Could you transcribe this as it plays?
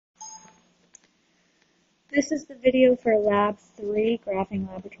This is the video for Lab 3, Graphing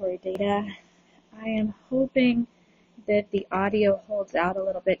Laboratory Data. I am hoping that the audio holds out a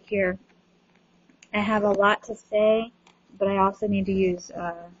little bit here. I have a lot to say, but I also need to use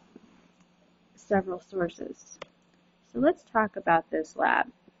several sources. So let's talk about this lab.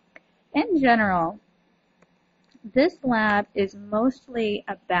 In general, this lab is mostly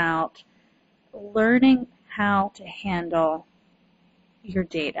about learning how to handle your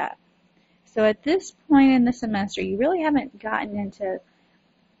data. So at this point in the semester, you really haven't gotten into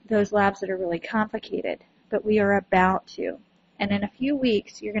those labs that are really complicated, but we are about to. And in a few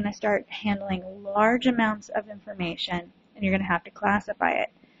weeks, you're going to start handling large amounts of information, and you're going to have to classify it.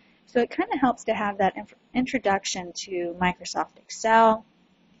 So it kind of helps to have that introduction to Microsoft Excel,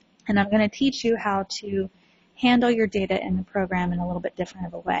 and I'm going to teach you how to handle your data in the program in a little bit different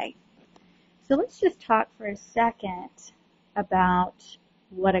of a way. So let's just talk for a second about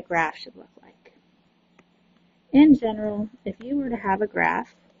what a graph should look like. In general, if you were to have a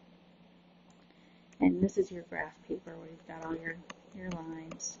graph, and this is your graph paper where you've got all your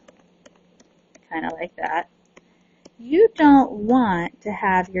lines, kind of like that, you don't want to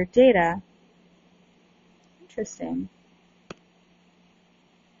have your data, interesting,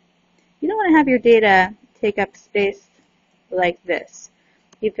 you don't want to have your data take up space like this.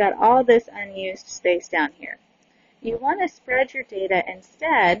 You've got all this unused space down here. You want to spread your data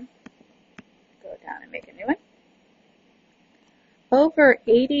instead, go down and make a new one, over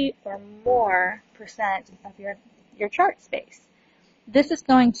 80 or more % of your chart space. This is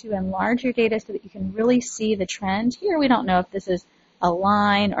going to enlarge your data so that you can really see the trend. Here we don't know if this is a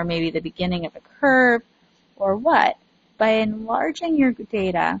line or maybe the beginning of a curve or what. By enlarging your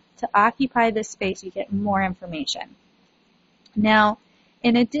data to occupy this space, you get more information. Now,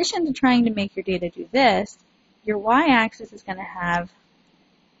 in addition to trying to make your data do this, your y-axis is going to have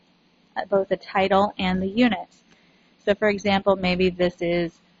both the title and the units. So for example, maybe this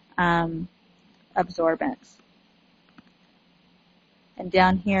is absorbance. And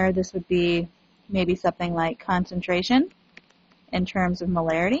down here, this would be maybe something like concentration in terms of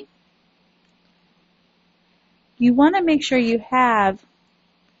molarity. You want to make sure you have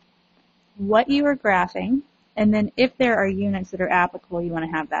what you are graphing, and then if there are units that are applicable, you want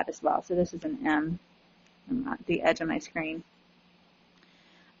to have that as well. So this is an M. I'm at the edge of my screen.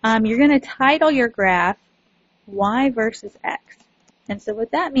 You're going to title your graph Y versus X. And so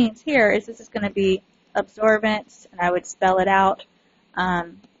what that means here is this is going to be absorbance, and I would spell it out,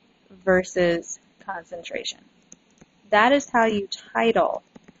 versus concentration. That is how you title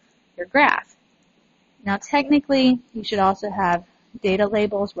your graph. Now technically, you should also have data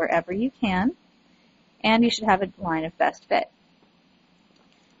labels wherever you can, and you should have a line of best fit.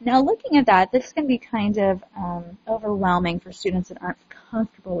 Now looking at that, this can be kind of overwhelming for students that aren't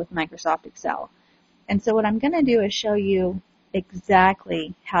comfortable with Microsoft Excel. And so what I'm going to do is show you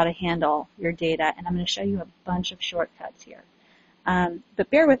exactly how to handle your data, and I'm going to show you a bunch of shortcuts here.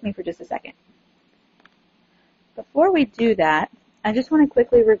 But bear with me for just a second. Before we do that, I just want to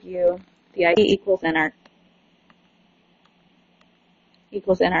quickly review the ID equals nRT.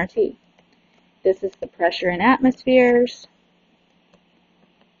 This is the pressure in atmospheres.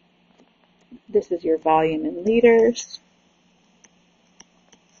 This is your volume in liters.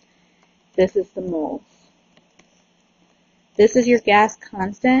 This is the moles. This is your gas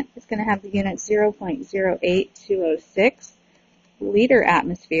constant. It's going to have the unit 0.08206 liter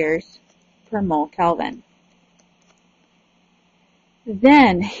atmospheres per mole Kelvin.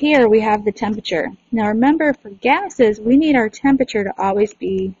 Then here we have the temperature. Now remember, for gases, we need our temperature to always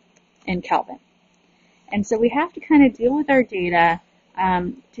be in Kelvin. And so we have to kind of deal with our data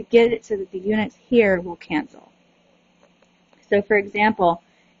to get it so that the units here will cancel. So for example,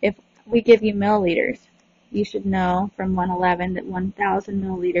 if we give you milliliters, you should know from 111 that 1,000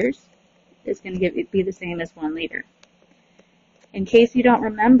 milliliters is going to be the same as 1 liter. In case you don't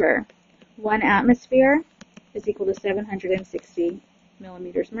remember, 1 atmosphere is equal to 760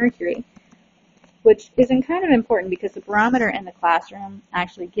 millimeters mercury, which is kind of important because the barometer in the classroom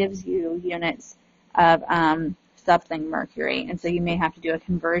actually gives you units of something mercury, and so you may have to do a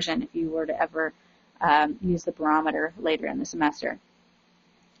conversion if you were to ever use the barometer later in the semester.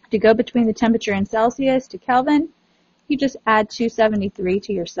 To go between the temperature in Celsius to Kelvin, you just add 273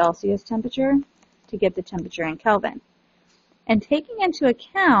 to your Celsius temperature to get the temperature in Kelvin. And taking into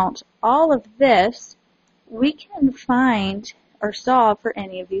account all of this, we can find or solve for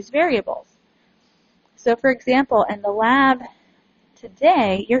any of these variables. So for example, in the lab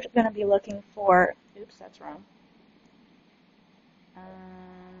today, you're going to be looking for, oops, that's wrong.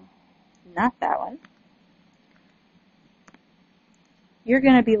 Not that one. You're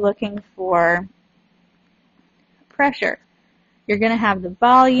going to be looking for pressure. You're going to have the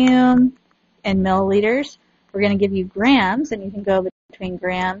volume in milliliters. We're going to give you grams, and you can go between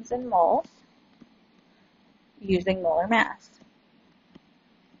grams and moles using molar mass.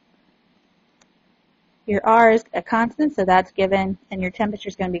 Your R is a constant, so that's given, and your temperature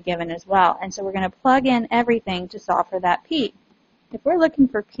is going to be given as well. And so we're going to plug in everything to solve for that P. If we're looking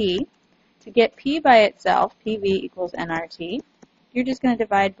for P, to get P by itself, PV equals nRT, you're just going to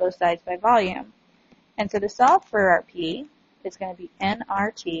divide both sides by volume. And so to solve for our P, it's going to be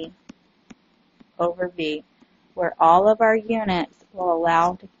nRT over V, where all of our units will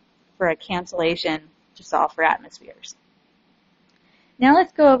allow for a cancellation to solve for atmospheres. Now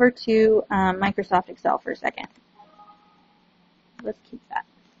let's go over to Microsoft Excel for a second. Let's keep that.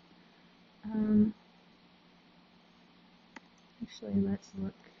 Actually, let's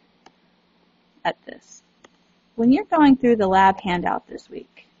look at this. When you're going through the lab handout this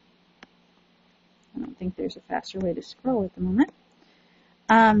week, I don't think there's a faster way to scroll at the moment.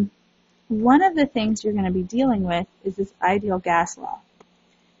 One of the things you're going to be dealing with is this ideal gas law.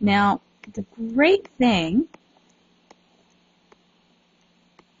 Now, the great thing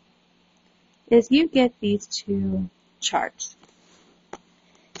is you get these two charts.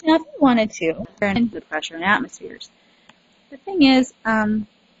 Now, if you wanted to, the pressure in atmospheres. The thing is, in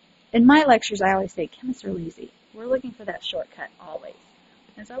my lectures, I always say chemists are lazy. We're looking for that shortcut always.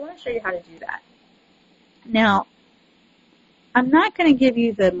 And so I want to show you how to do that. Now, I'm not going to give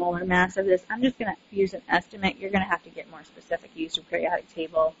you the molar mass of this. I'm just going to use an estimate. You're going to have to get more specific. Use your periodic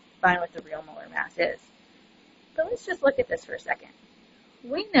table. Find what the real molar mass is. But let's just look at this for a second.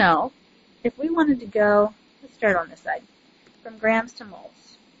 We know if we wanted to go, let's start on this side, from grams to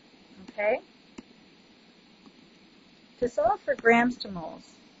moles. Okay? To solve for grams to moles,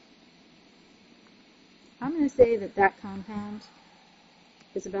 I'm going to say that that compound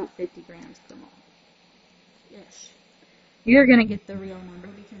is about 50 grams per mole. Ish. You're going to get the real number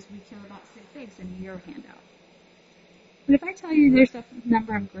because we care about sig figs in your handout. But if I tell you there's a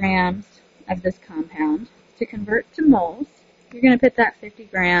number of grams of this compound, to convert to moles, you're going to put that 50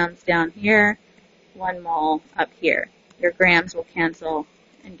 grams down here, 1 mole up here. Your grams will cancel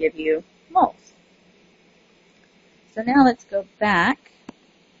and give you moles. So now let's go back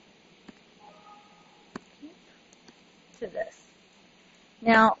to this.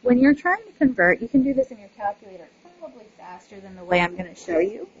 Now, when you're trying to convert, you can do this in your calculator probably faster than the way I'm going to show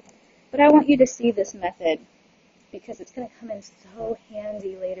you. But I want you to see this method because it's going to come in so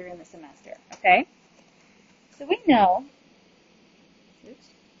handy later in the semester. Okay? So we know,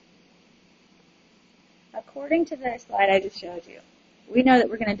 according to the slide I just showed you, we know that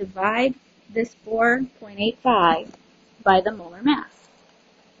we're going to divide this 4.85 by the molar mass.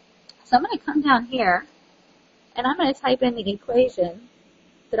 So I'm going to come down here, and I'm going to type in the equation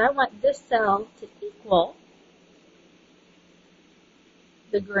that I want this cell to equal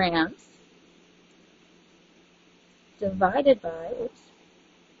the grams divided by,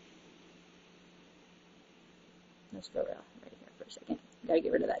 let's go right here for a second. Got to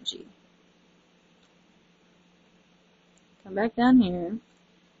get rid of that G. Come back down here.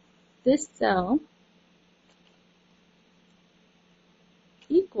 This cell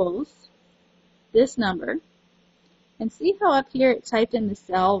equals this number. And see how up here it typed in the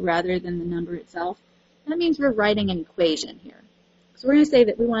cell rather than the number itself? That means we're writing an equation here. So we're going to say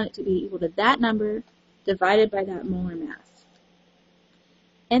that we want it to be equal to that number divided by that molar mass.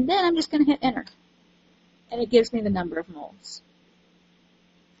 And then I'm just going to hit enter. And it gives me the number of moles.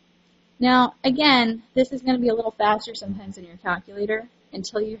 Now, again, this is going to be a little faster sometimes in your calculator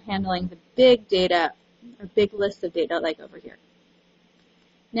until you're handling the big data or big list of data like over here.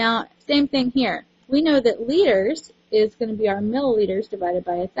 Now, same thing here. We know that liters is going to be our milliliters divided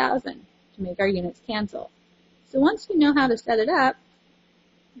by 1,000 to make our units cancel. So once you know how to set it up,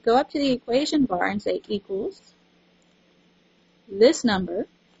 go up to the equation bar and say equals this number,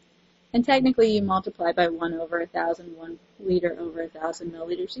 and technically you multiply by 1 over 1,000, 1 liter over 1,000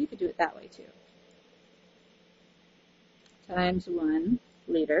 milliliters, so you could do it that way too. Times 1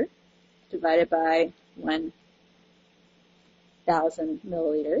 liter divided by 1,000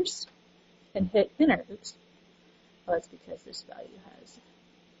 milliliters, and hit enter. Oops. Oh, it's because this value has...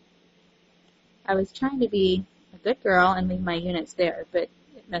 I was trying to be a good girl and leave my units there, but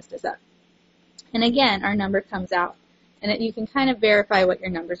it messed us up. And again, our number comes out, and you can kind of verify what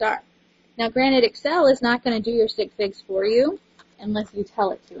your numbers are. Now, granted, Excel is not going to do your sig figs for you unless you tell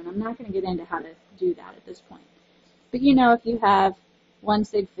it to, and I'm not going to get into how to do that at this point. But you know, if you have 1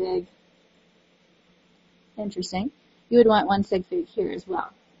 sig fig, interesting, you would want 1 sig fig here as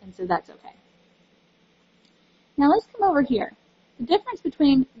well, and so that's okay. Now let's come over here. The difference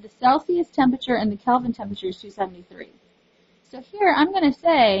between the Celsius temperature and the Kelvin temperature is 273. So here I'm going to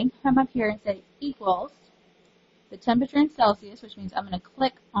say, come up here and say equals the temperature in Celsius, which means I'm going to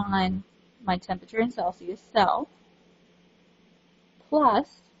click on my temperature in Celsius cell,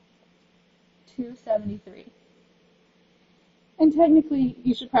 plus 273. And technically,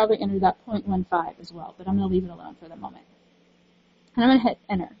 you should probably enter that 0.15 as well, but I'm going to leave it alone for the moment. And I'm going to hit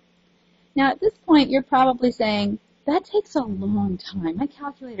enter. Now, at this point, you're probably saying, that takes a long time. My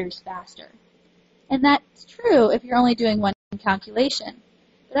calculator is faster. And that's true if you're only doing one calculation.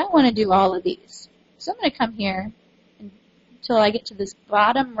 But I want to do all of these. So I'm going to come here until I get to this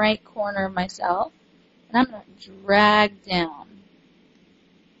bottom right corner of my cell, and I'm going to drag down.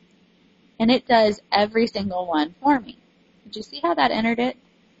 And it does every single one for me. Did you see how that entered it?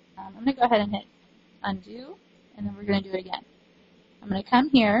 I'm going to go ahead and hit undo, and then we're going to do it again. I'm going to come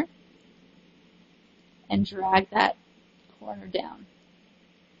here and drag that corner down.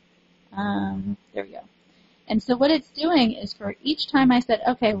 There we go. And so what it's doing is for each time I said,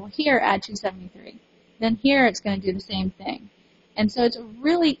 okay, well here add 273. Then here it's going to do the same thing. And so it's a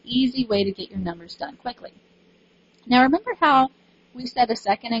really easy way to get your numbers done quickly. Now remember how we said a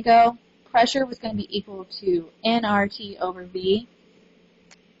second ago pressure was going to be equal to nRT over V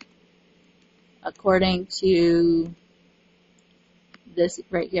according to this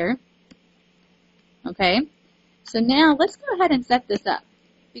right here. Okay, so now let's go ahead and set this up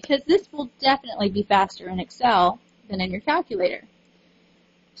because this will definitely be faster in Excel than in your calculator.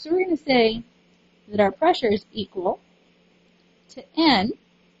 So we're going to say that our pressure is equal to N.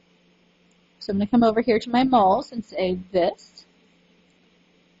 So I'm going to come over here to my moles and say this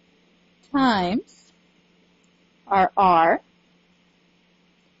times our R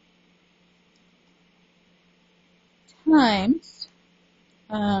times,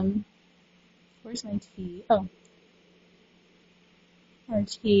 where's my T? Oh, our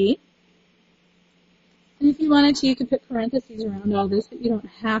T. And if you wanted to, you could put parentheses around all this, but you don't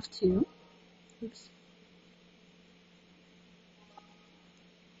have to. Oops.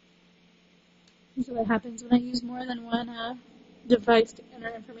 This is what happens when I use more than one device to enter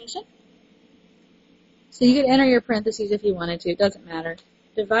information. So you could enter your parentheses if you wanted to, it doesn't matter.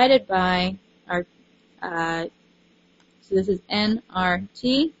 Divided by our, so this is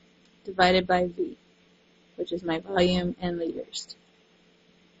nRT divided by V, which is my volume in liters.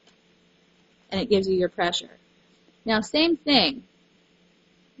 And it gives you your pressure. Now same thing,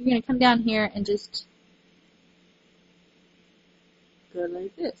 you're going to come down here and just go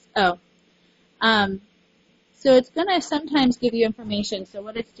like this. So it's going to sometimes give you information. So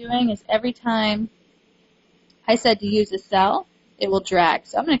what it's doing is every time I said to use a cell, it will drag.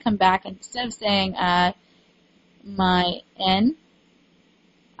 So I'm going to come back and instead of saying my N,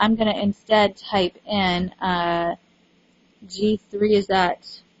 I'm going to instead type in G3 is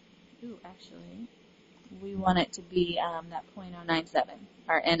that, ooh, actually, we want it to be that 0.097.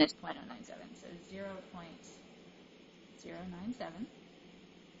 Our N is 0.097, so 0.097.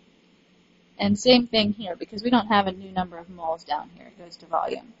 And same thing here, because we don't have a new number of moles down here. It goes to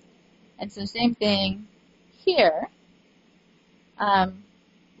volume. And so same thing here. We're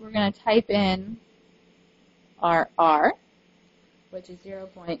going to type in our R, which is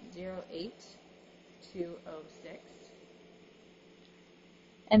 0.08206.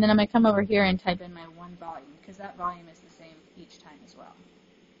 And then I'm going to come over here and type in my one volume, because that volume is the same each time as well.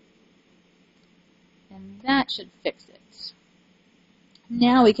 And that should fix it.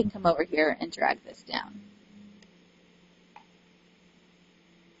 Now we can come over here and drag this down.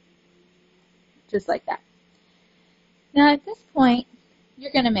 Just like that. Now at this point,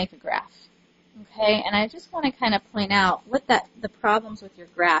 you're going to make a graph. Okay, and I just want to kind of point out what the problems with your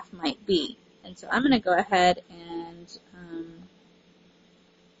graph might be. And so I'm going to go ahead and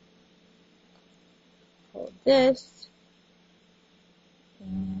hold this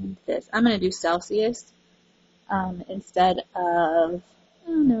and this. I'm going to do Celsius instead of, oh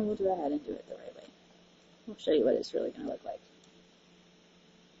no, we'll go ahead and do it the right way. We'll show you what it's really going to look like.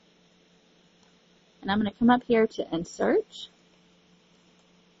 And I'm going to come up here to insert.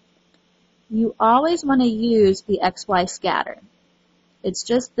 You always want to use the XY scatter. It's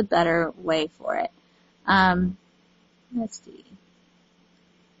just the better way for it. Let's see.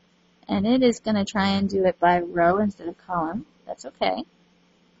 And it is going to try and do it by row instead of column. That's okay.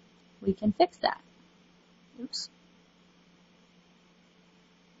 We can fix that. Oops.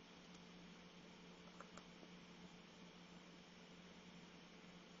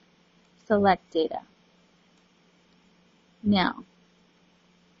 Select data. Now,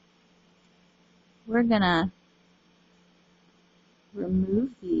 we're going to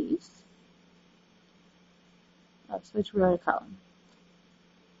remove these. I'll switch row to column.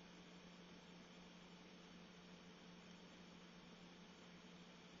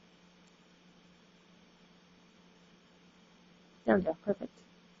 There we go. Perfect.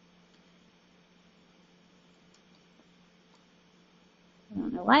 I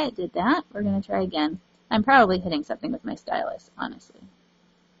don't know why it did that. We're going to try again. I'm probably hitting something with my stylus, honestly.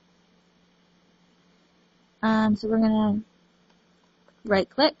 So we're going to right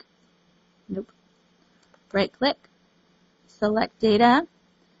click. Nope. Right click. Select data.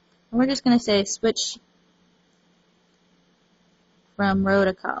 And we're just going to say switch from row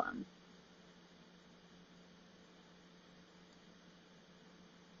to column.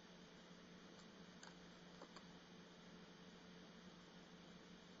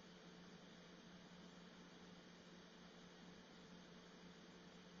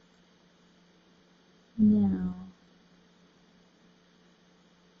 Now,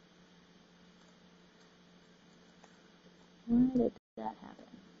 why did that happen?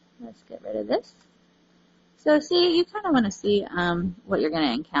 Let's get rid of this. So see, you kind of want to see what you're going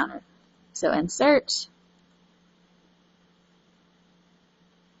to encounter. So insert,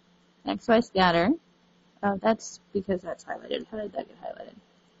 XY scatter. Oh, that's because that's highlighted. How did that get highlighted?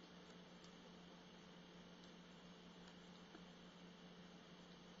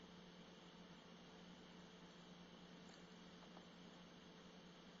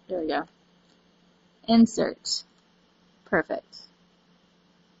 There we go. Insert. Perfect.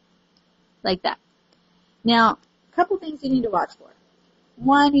 Like that. Now, a couple things you need to watch for.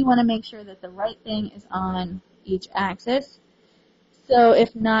 One, you want to make sure that the right thing is on each axis. So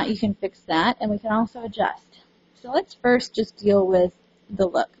if not, you can fix that, and we can also adjust. So let's first just deal with the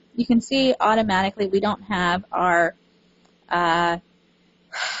look. You can see automatically we don't have our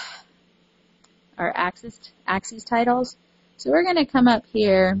axis titles. So we're going to come up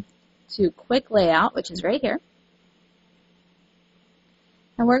here to Quick Layout, which is right here.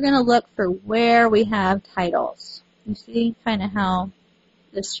 And we're going to look for where we have titles. You see kind of how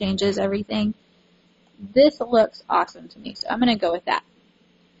this changes everything? This looks awesome to me, so I'm going to go with that.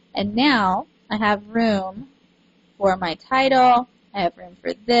 And now I have room for my title, I have room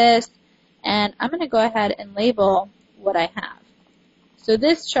for this, and I'm going to go ahead and label what I have. So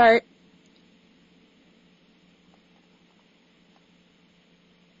this chart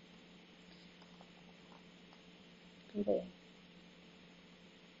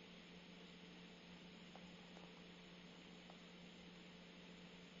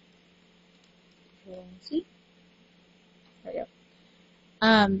see? There we go.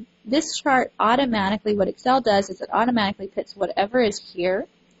 This chart automatically, what Excel does is it automatically puts whatever is here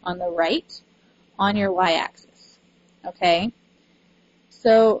on the right on your y-axis. Okay?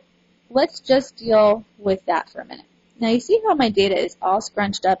 So let's just deal with that for a minute. Now you see how my data is all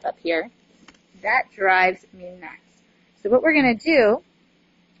scrunched up here? That drives me nuts. So what we're going to do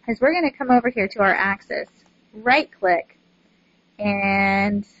is we're going to come over here to our axis, right click,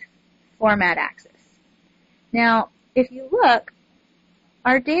 and format axis. Now, if you look,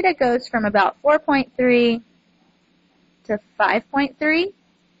 our data goes from about 4.3 to 5.3.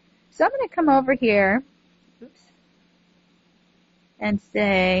 So I'm going to come over here and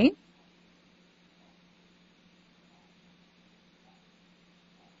say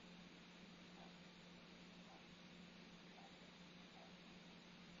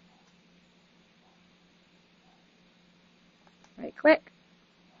right click,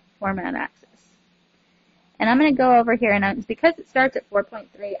 format axis. And I'm going to go over here, and because it starts at 4.3,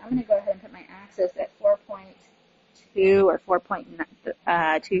 I'm going to go ahead and put my axis at 4.2 or 4.25.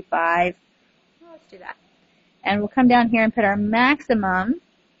 Well, let's do that. And we'll come down here and put our maximum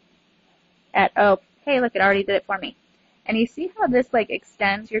at, oh, hey, look, it already did it for me. And you see how this like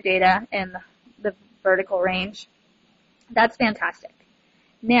extends your data in the vertical range? That's fantastic.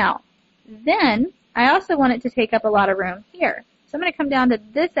 Now, then I also want it to take up a lot of room here. So I'm going to come down to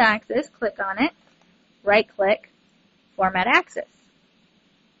this axis, click on it, right click, format axis.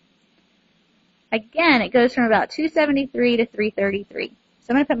 Again, it goes from about 273 to 333. So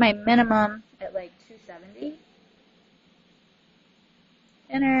I'm going to put my minimum at like 270.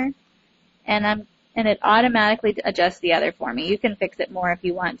 Enter. And it automatically adjusts the other for me. You can fix it more if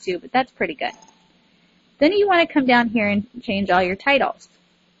you want to, but that's pretty good. Then you want to come down here and change all your titles.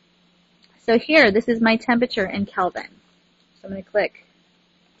 So here, this is my temperature in Kelvin. So I'm going to click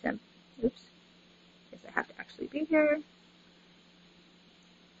temp. Oops. Guess I have to actually be here.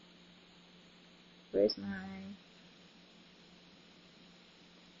 Where's my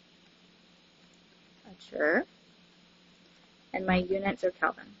temperature? And my units are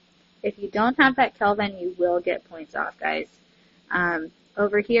Kelvin. If you don't have that Kelvin, you will get points off, guys.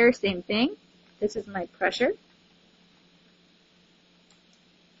 Over here, same thing. This is my pressure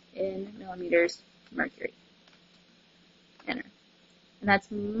in millimeters mercury. Enter. And that's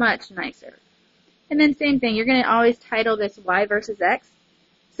much nicer. And then same thing, you're going to always title this Y versus X.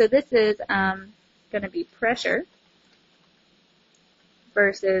 So this is going to be pressure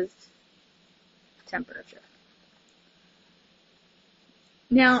versus temperature.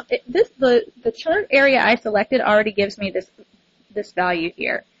 Now, the chart area I selected already gives me this value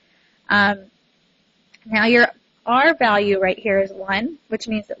here. Now your R value right here is 1, which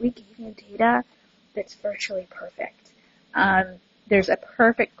means that we gave you data that's virtually perfect. There's a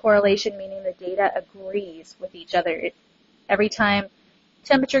perfect correlation, meaning the data agrees with each other. Every time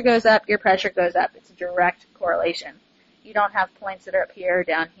temperature goes up, your pressure goes up. It's a direct correlation. You don't have points that are up here or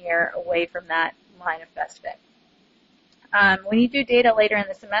down here away from that line of best fit. When you do data later in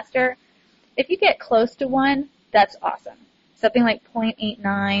the semester, if you get close to 1, that's awesome. Something like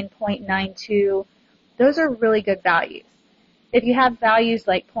 0.89, 0.92, those are really good values. If you have values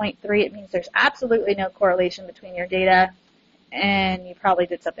like 0.3, it means there's absolutely no correlation between your data and you probably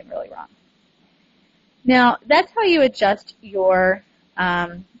did something really wrong. Now, that's how you adjust your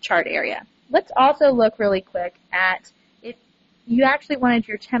chart area. Let's also look really quick at if you actually wanted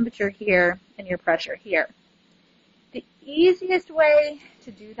your temperature here and your pressure here. The easiest way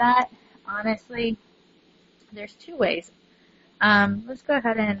to do that, honestly, there's 2 ways. Let's go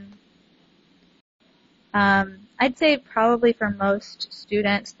ahead and I'd say probably for most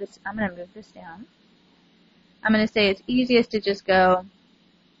students, I'm going to move this down. I'm going to say it's easiest to just go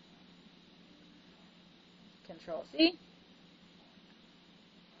Control C,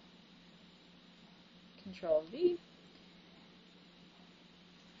 Control V,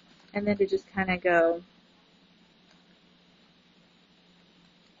 and then to just kind of go,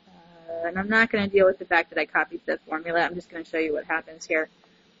 and I'm not going to deal with the fact that I copied the formula. I'm just going to show you what happens here.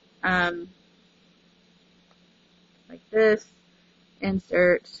 Like this,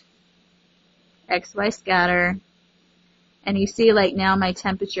 insert XY scatter, and you see like now my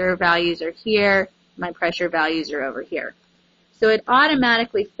temperature values are here, my pressure values are over here. So it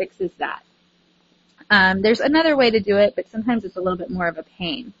automatically fixes that. There's another way to do it, but sometimes it's a little bit more of a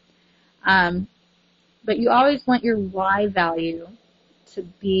pain. But you always want your Y value to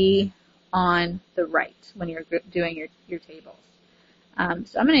be on the right when you're doing your tables.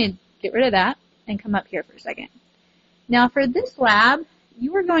 So I'm going to get rid of that and come up here for a second. Now for this lab,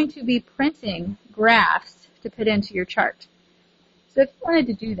 you are going to be printing graphs to put into your chart. So if you wanted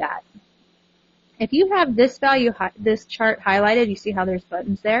to do that, if you have this value, this chart highlighted, you see how there's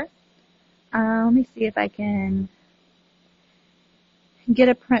buttons there? Let me see if I can get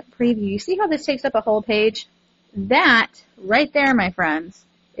a print preview. You see how this takes up a whole page? That right there, my friends,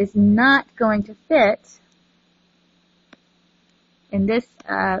 is not going to fit in this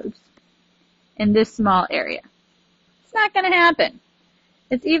small area. It's not going to happen.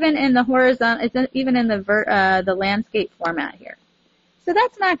 It's even in the horizontal. It's even in the landscape format here. So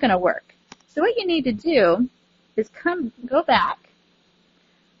that's not going to work. So what you need to do is go back,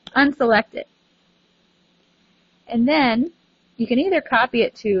 unselect it, and then you can either copy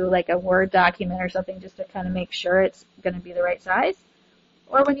it to like a Word document or something just to kind of make sure it's going to be the right size,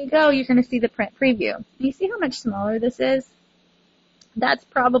 or when you go, you're going to see the print preview. And you see how much smaller this is? That's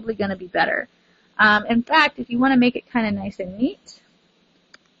probably going to be better. In fact, if you want to make it kind of nice and neat,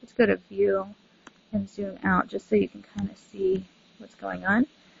 let's go to View and zoom out just so you can kind of see what's going on.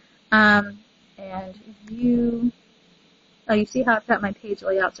 And View, oh, you see how I've got my page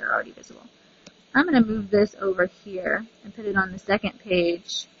layouts are already visible. I'm going to move this over here and put it on the second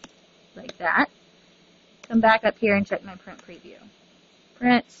page like that. Come back up here and check my print preview.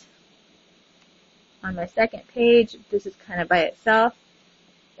 Print on my second page. This is kind of by itself.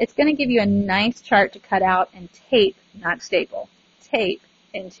 It's going to give you a nice chart to cut out and tape, not staple, tape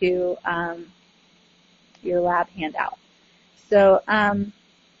into your lab handout. So kind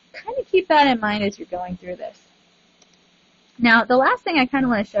of keep that in mind as you're going through this. Now, the last thing I kind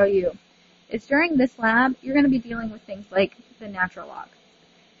of want to show you is during this lab, you're going to be dealing with things like the natural log.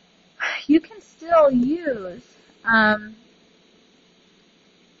 You can still use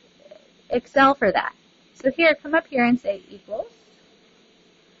Excel for that. So here, come up here and say equals.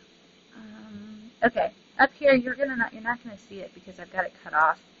 Okay, up here you're not going to see it because I've got it cut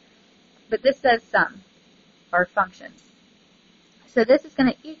off. But this says sum or functions. So this is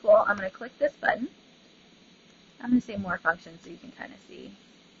going to equal. I'm going to click this button. I'm going to say more functions so you can kind of see.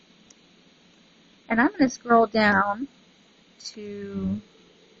 And I'm going to scroll down to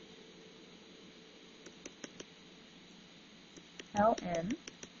LN.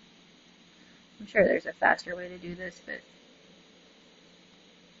 I'm sure there's a faster way to do this, but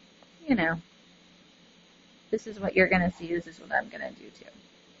you know, this is what you're going to see. This is what I'm going to do too.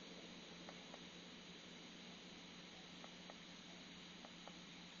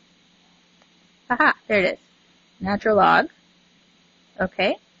 Haha, there it is. Natural log,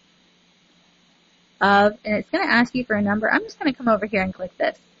 okay, and it's going to ask you for a number. I'm just going to come over here and click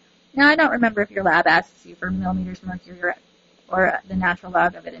this. Now, I don't remember if your lab asks you for millimeters mercury or the natural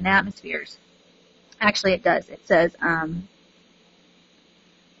log of it in atmospheres. Actually, it does. It says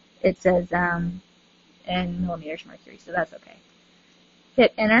in millimeters mercury, so that's okay.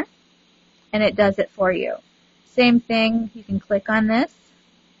 Hit enter, and it does it for you. Same thing, you can click on this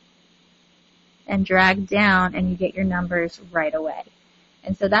and drag down, and you get your numbers right away.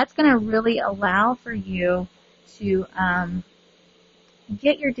 And so that's going to really allow for you to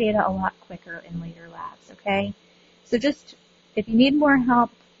get your data a lot quicker in later labs, okay? So just, if you need more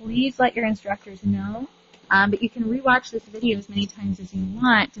help, please let your instructors know. But you can rewatch this video as many times as you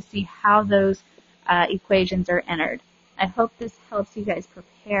want to see how those equations are entered. I hope this helps you guys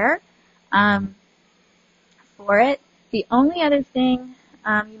prepare for it. The only other thing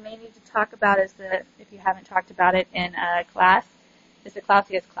you may need to talk about is if you haven't talked about it in a class, is the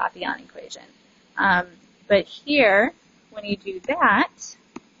Clausius-Clapeyron equation. But here, when you do that,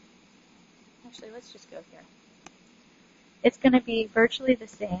 actually let's just go here. It's going to be virtually the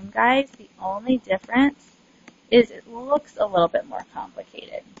same, guys. The only difference is it looks a little bit more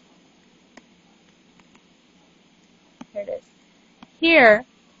complicated. Here it is. Here,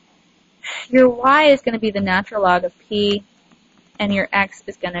 your y is going to be the natural log of P, and your x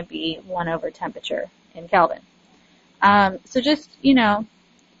is going to be 1 over temperature in Kelvin. So just,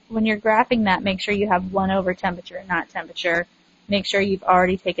 when you're graphing that, make sure you have 1 over temperature, not temperature. Make sure you've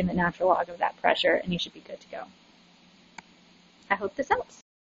already taken the natural log of that pressure, and you should be good to go. I hope this helps.